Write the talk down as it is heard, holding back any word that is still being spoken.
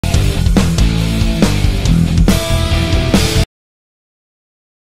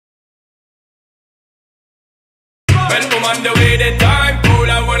woman, the way the time cold,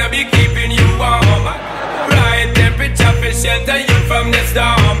 I wanna be keeping you warm. Right temperature for shelter you from the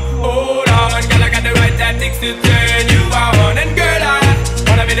storm. Hold on, girl, I got the right tactics to turn you on. And girl, I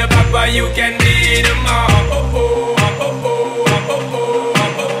wanna be the papa, you can be the mom. Oh, oh, oh, oh, oh, oh, oh,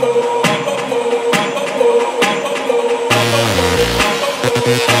 oh, oh, oh,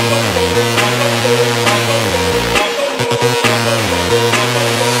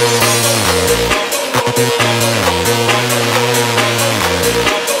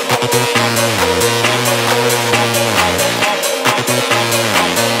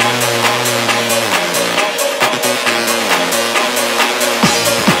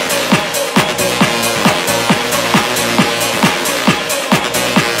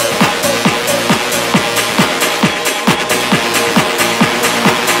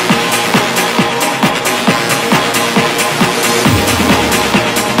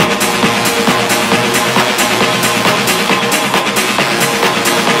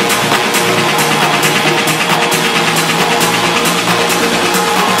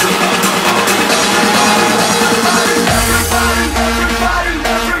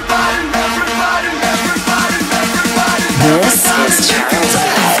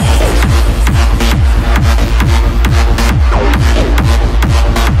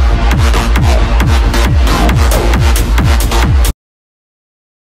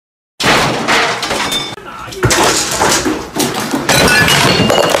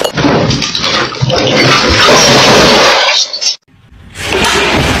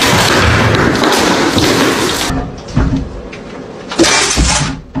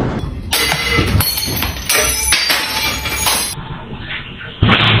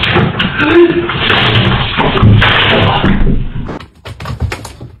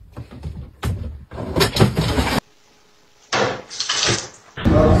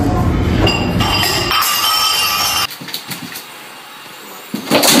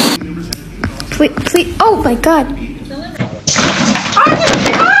 Please, oh my God.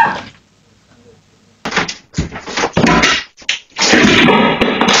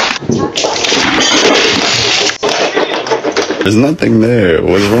 There's nothing there.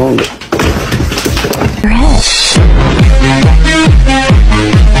 What's wrong? Your head.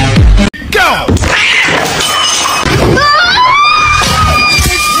 Go!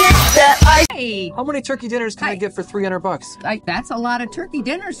 How many turkey dinners can I get for $300? That's a lot of turkey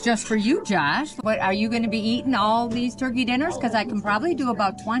dinners just for you, Josh. But are you going to be eating all these turkey dinners? Because I can probably do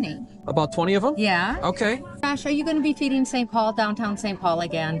about 20. About 20 of them? Yeah. Okay. Josh, are you going to be feeding St. Paul, downtown St. Paul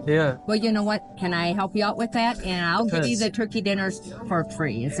again? Yeah. Well, you know what? Can I help you out with that? And I'll give you the turkey dinners for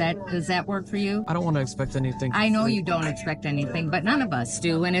free. Does that work for you? I don't want to expect anything. I know you don't expect anything, but none of us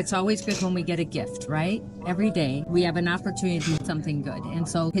do. And it's always good when we get a gift, right? Every day we have an opportunity to do something good. And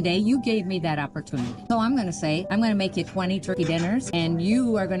so today you gave me that opportunity. So I'm going to say, I'm going to make you 20 turkey dinners, and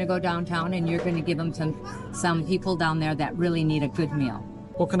you are going to go downtown and you're going to give them some people down there that really need a good meal.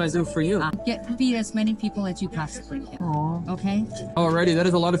 What can I do for you? Feed as many people as you possibly can. Aww. Okay? Alrighty, that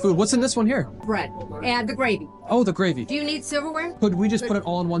is a lot of food. What's in this one here? Bread. Add the gravy. Oh, the gravy. Do you need silverware? Could we just put it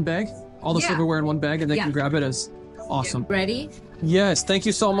all in one bag? All the Yeah. silverware in one bag, and they can grab it as awesome. Ready? Yes, thank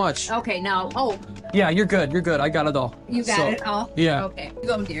you so much. Okay, now, Yeah, you're good. You're good. I got it all. you got it all? Yeah. Okay,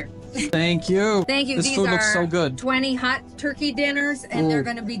 go, dear. Thank you. Thank you. This These food are looks so good. 20 hot turkey dinners, and Ooh. they're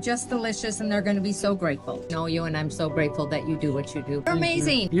going to be just delicious, and they're going to be so grateful. Know you, and I'm so grateful that you do what you do. You're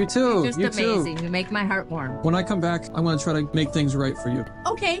amazing. You too. You're just amazing. You make my heart warm. When I come back, I'm going to try to make things right for you.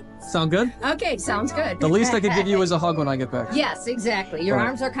 Okay. Sound good? Okay, sounds good. The least I could give you is a hug when I get back. Yes, exactly. Your All right.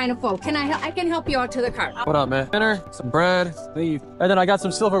 arms are kind of full. I can help you out to the car. What up, man? Dinner, some bread, leave. And then I got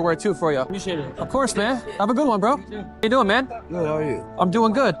some silverware too for you. Appreciate it. Of course, man. Have a good one, bro. How you doing, man? Good, how are you? I'm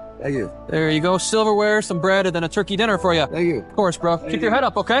doing good. Thank you. There you go. Silverware, some bread, and then a turkey dinner for you. Thank you. Of course, bro. Keep your head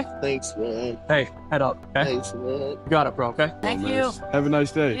up, okay? Thanks, man. Hey, head up, okay? Thanks, man. You got it, bro, okay? Thank you. Have a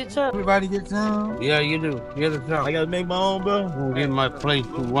nice day. You too. Everybody get down? Yeah, you do. Get it down. I gotta make my own, bro. I'm gonna get my plate.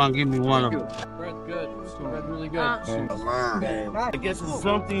 Give me one of them. Bread's good. Bread's really good. I guess it's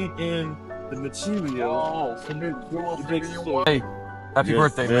something in the material. Hey, happy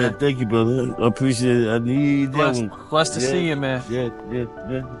birthday, man. Thank you, brother. I appreciate it. I need that one. Blessed to see you, man. Yeah.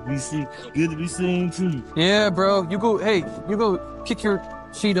 Good to be seen too. Yeah, bro. You go kick your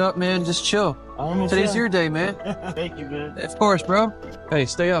feet up, man. Just chill. Today's your day, man. Thank you, man. Of course, bro. Hey,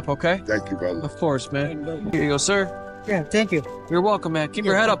 stay up, okay? Thank you, brother. Of course, man. Here you go, sir. Yeah, thank you. You're welcome, man. Keep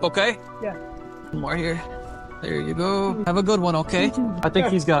your head up, okay? Yeah. More here. There you go. Have a good one, okay? I think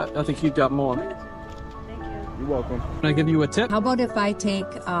he's got more. You're welcome. Can I give you a tip? How about if I take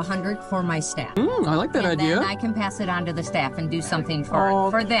 100 for my staff? I like that idea. Then I can pass it on to the staff and do something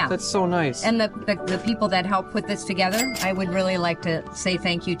for them. That's so nice. And the people that helped put this together, I would really like to say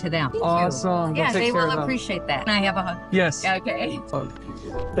thank you to them. Awesome. Yeah, We'll take they care will of them. appreciate that. Can I have a hug? Yes. Okay.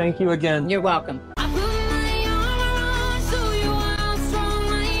 Thank you again. You're welcome.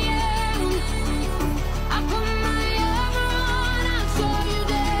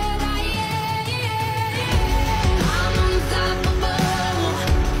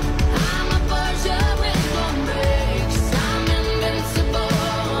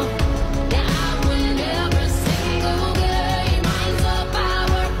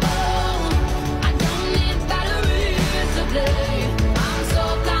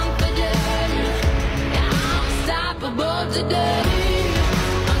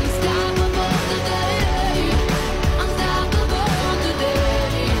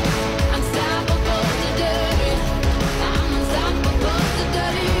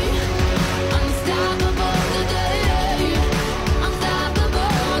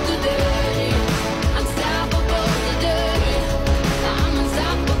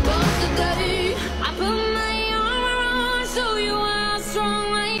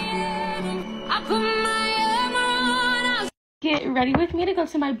 Get ready with me to go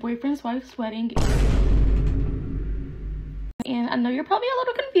to my boyfriend's wife's wedding. And I know you're probably a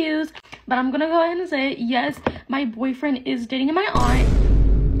little confused, but I'm gonna go ahead and say, yes, my boyfriend is dating my aunt.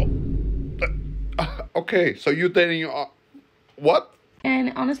 Okay, so you're dating your aunt. What?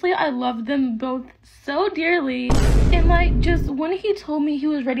 And honestly, I love them both so dearly. And like, just when he told me he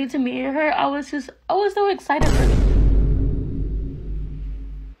was ready to marry her, I was so excited for them.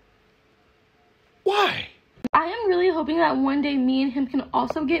 Why? I am really hoping that one day me and him can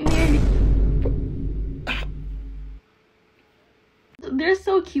also get married. They're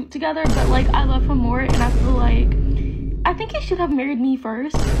so cute together, but like, I love him more, and I feel like I think he should have married me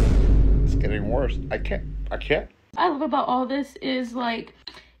first. It's getting worse. I can't. I love about all this is like,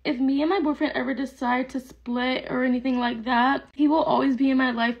 if me and my boyfriend ever decide to split or anything like that, he will always be in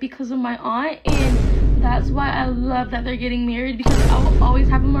my life because of my aunt, and that's why I love that they're getting married, because I will always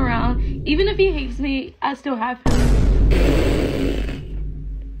have him around. Even if he hates me, I still have him.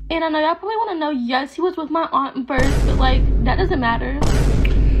 And I know y'all probably want to know, yes, he was with my aunt first, but like, that doesn't matter.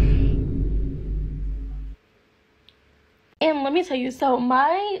 And let me tell you, so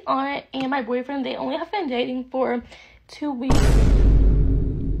my aunt and my boyfriend, they only have been dating for 2 weeks.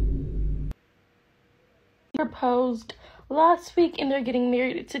 He proposed last week and they're getting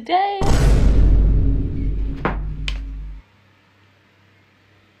married today.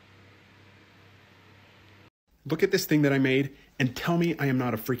 Look at this thing that I made and tell me I am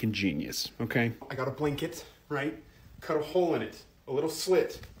not a freaking genius, okay? I got a blanket, right? Cut a hole in it, a little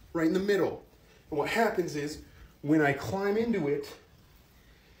slit right in the middle. And what happens is, when I climb into it,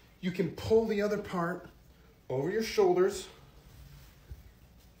 you can pull the other part over your shoulders.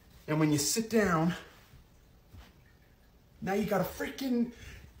 And when you sit down, now you got a freaking,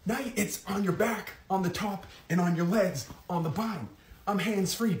 it's on your back, on the top, and on your legs, on the bottom. I'm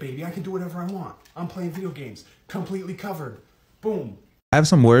hands-free, baby. I can do whatever I want. I'm playing video games, completely covered. Boom. I have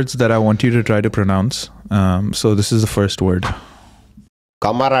some words that I want you to try to pronounce. So this is the first word.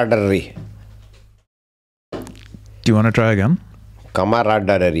 Camaraderie. Do you want to try again?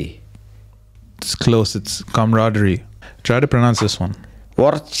 Camaraderie. It's close. It's camaraderie. Try to pronounce this one.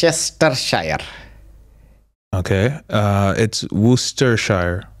 Worcestershire. Okay. It's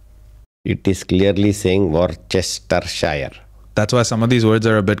Worcestershire. It is clearly saying Worcestershire. That's why some of these words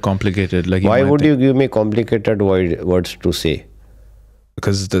are a bit complicated. Like, why would you give me complicated words to say?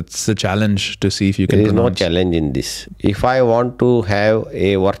 Because that's the challenge, to see if you can pronounce. There is no challenge in this. If I want to have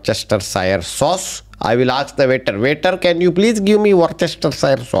a Worcestershire sauce, I will ask the waiter, waiter, can you please give me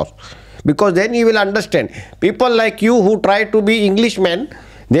Worcestershire sauce? Because then you will understand. People like you who try to be Englishmen,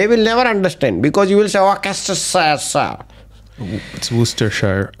 they will never understand, because you will say Worcestershire. It's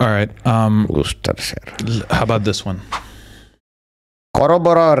Worcestershire. All right. Worcestershire. How about this one?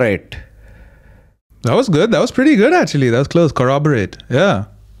 Corroborate. That was good. That was pretty good, actually. That was close. Corroborate. Yeah.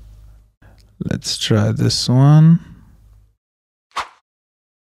 Let's try this one.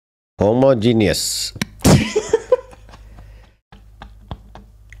 Homogeneous.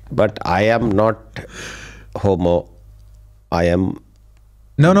 But I am not homo. I am...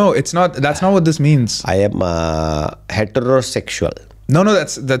 No, it's not. That's not what this means. I am heterosexual. No,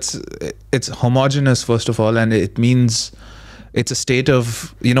 it's homogeneous, first of all, and it means... It's a state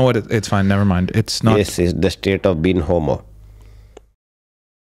of, you know what, it's fine, never mind. It's not. Yes, it's the state of being homo.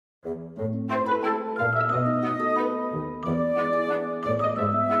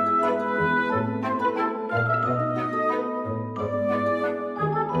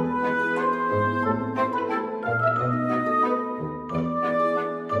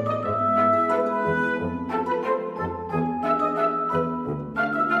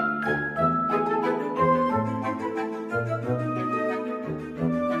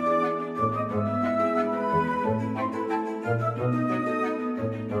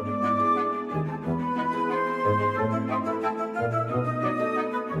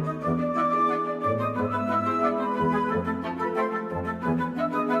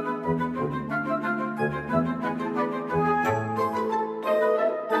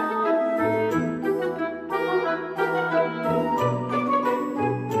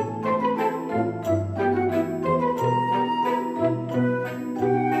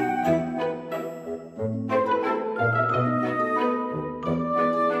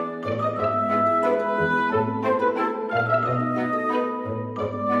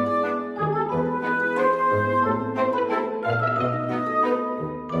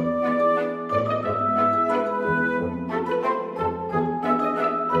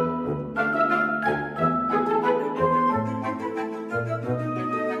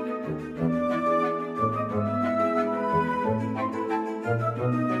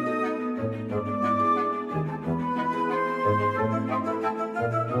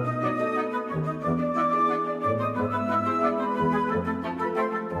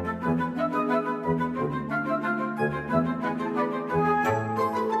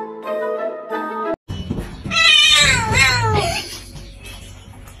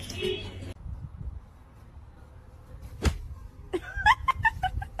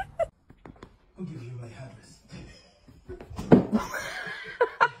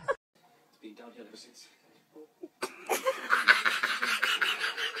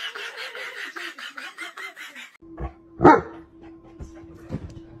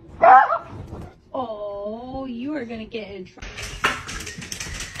 Oh, you are gonna get in trouble.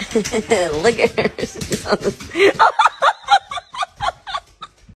 Look at her. She's on the...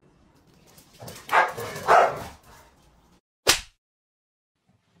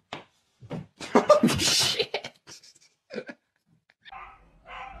 Oh, shit.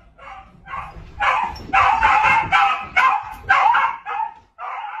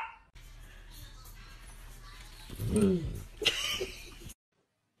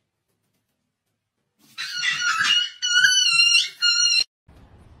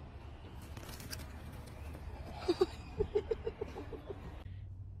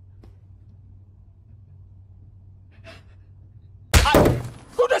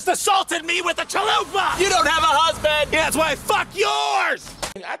 Who just assaulted me with a chalupa? You don't have a husband. Yeah, that's why I fuck yours.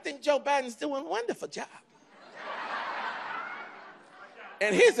 I think Joe Biden's doing a wonderful job.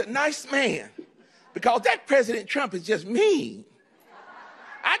 And he's a nice man, because that President Trump is just mean.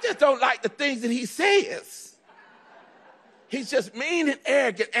 I just don't like the things that he says. He's just mean and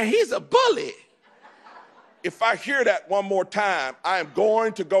arrogant, and he's a bully. If I hear that one more time, I am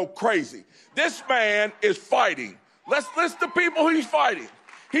going to go crazy. This man is fighting. Let's list the people he's fighting.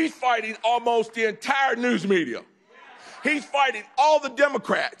 He's fighting almost the entire news media. He's fighting all the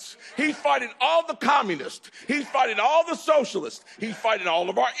Democrats. He's fighting all the communists. He's fighting all the socialists. He's fighting all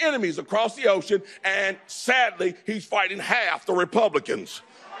of our enemies across the ocean. And sadly, he's fighting half the Republicans.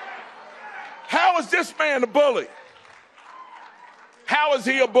 How is this man a bully? How is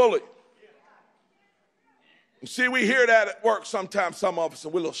he a bully? You see, we hear that at work sometimes, some of us,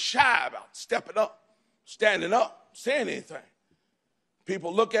 and we're a little shy about stepping up, standing up, saying anything.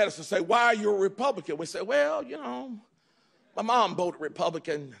 People look at us and say, why are you a Republican? We say, well, you know, my mom voted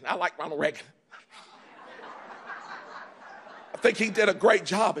Republican. I like Ronald Reagan. I think he did a great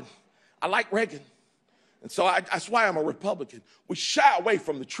job, and I like Reagan. And so that's why I'm a Republican. We shy away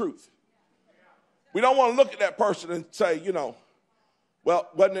from the truth. We don't want to look at that person and say, you know, well,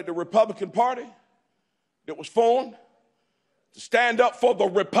 wasn't it the Republican Party that was formed to stand up for the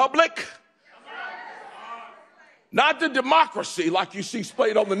Republic? Not the democracy like you see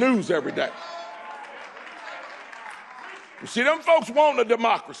played on the news every day. You see, them folks want a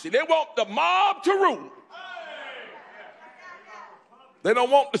democracy. They want the mob to rule. They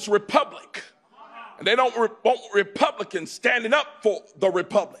don't want this republic. And they don't want Republicans standing up for the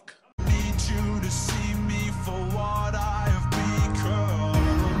republic.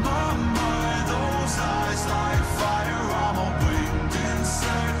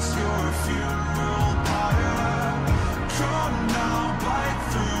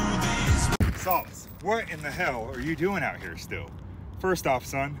 Salts, what in the hell are you doing out here still? First off,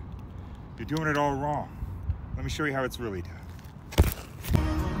 son, you're doing it all wrong. Let me show you how it's really done.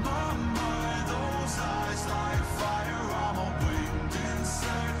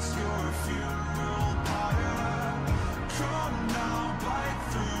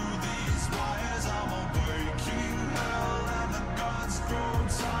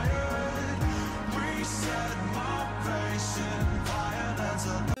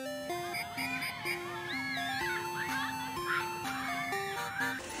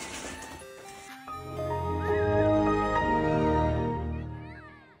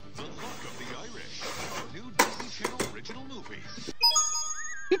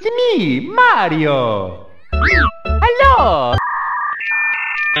 It's me, Mario! Hello!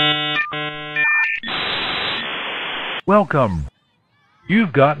 Welcome.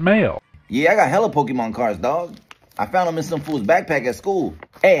 You've got mail. Yeah, I got hella Pokemon cards, dog. I found them in some fool's backpack at school.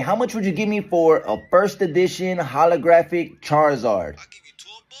 Hey, how much would you give me for a first edition holographic Charizard? I'll give you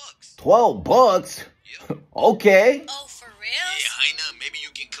 $12. 12 bucks? Yep. Okay. Oh, for real? Yeah, I know. Maybe you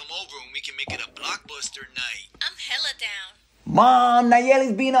can come over and we can make it a blockbuster night. I'm hella down. Mom,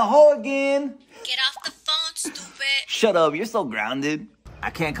 Nayeli's being a hoe again. Get off the phone, stupid. Shut up, you're so grounded. I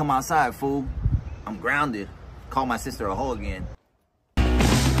can't come outside, fool. I'm grounded. Call my sister a hoe again.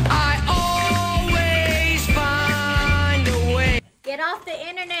 I always find a way. Get off the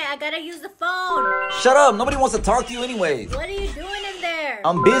internet, I gotta use the phone. Shut up, nobody wants to talk to you anyways. What are you doing in there?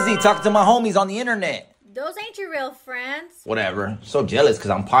 I'm busy talking to my homies on the internet. Those ain't your real friends. Whatever, so jealous because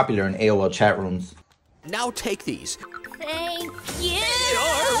I'm popular in AOL chat rooms. Now take these. Thank you.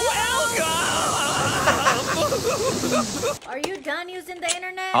 You're welcome. Are you done using the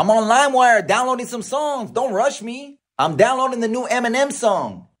internet? I'm on LimeWire downloading some songs. Don't rush me. I'm downloading the new Eminem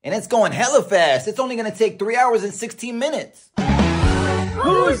song. And it's going hella fast. It's only gonna take 3 hours and 16 minutes.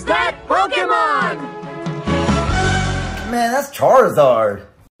 Who's that Pokemon? Man, that's Charizard.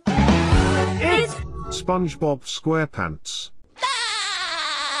 It's SpongeBob SquarePants.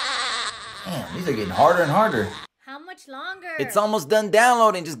 Damn, these are getting harder and harder. How much longer? It's almost done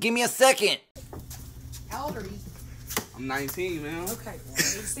downloading. Just give me a second. How old are you? I'm 19, man. Okay, well, I need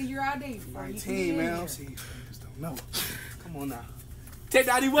to see your ID. 19, man. See, I just don't know. Come on now. Take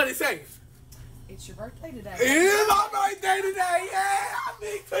the ID, what it say? It's your birthday today. It is my birthday today, yeah! I'm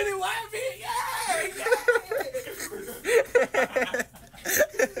big 21, big, yeah!